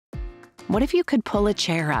What if you could pull a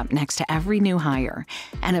chair up next to every new hire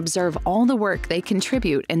and observe all the work they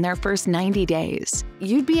contribute in their first 90 days?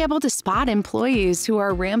 You'd be able to spot employees who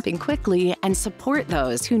are ramping quickly and support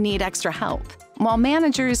those who need extra help. While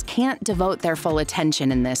managers can't devote their full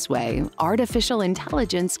attention in this way, artificial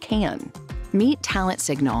intelligence can. Meet Talent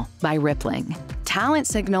Signal by Rippling. Talent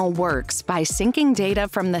Signal works by syncing data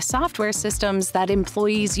from the software systems that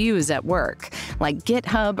employees use at work, like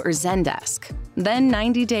GitHub or Zendesk. Then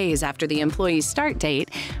 90 days after the employee's start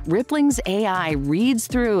date, Rippling's AI reads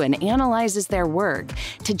through and analyzes their work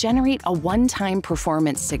to generate a one-time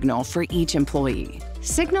performance signal for each employee.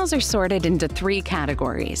 Signals are sorted into 3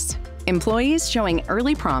 categories: employees showing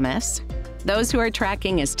early promise, those who are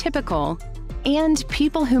tracking as typical, and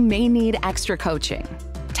people who may need extra coaching.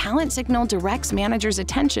 Talent Signal directs managers'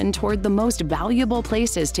 attention toward the most valuable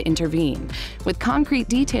places to intervene, with concrete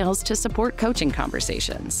details to support coaching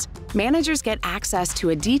conversations. Managers get access to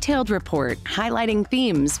a detailed report highlighting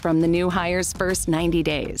themes from the new hire's first 90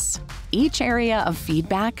 days. Each area of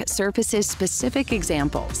feedback surfaces specific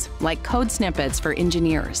examples, like code snippets for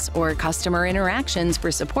engineers or customer interactions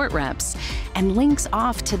for support reps, and links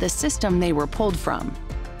off to the system they were pulled from.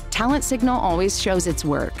 Talent Signal always shows its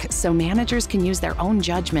work, so managers can use their own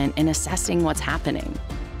judgment in assessing what's happening.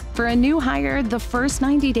 For a new hire, the first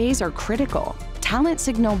 90 days are critical. Talent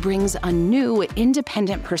Signal brings a new,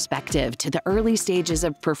 independent perspective to the early stages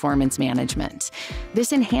of performance management.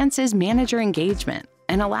 This enhances manager engagement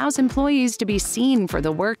and allows employees to be seen for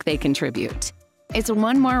the work they contribute. It's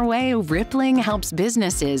one more way Rippling helps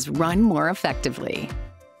businesses run more effectively.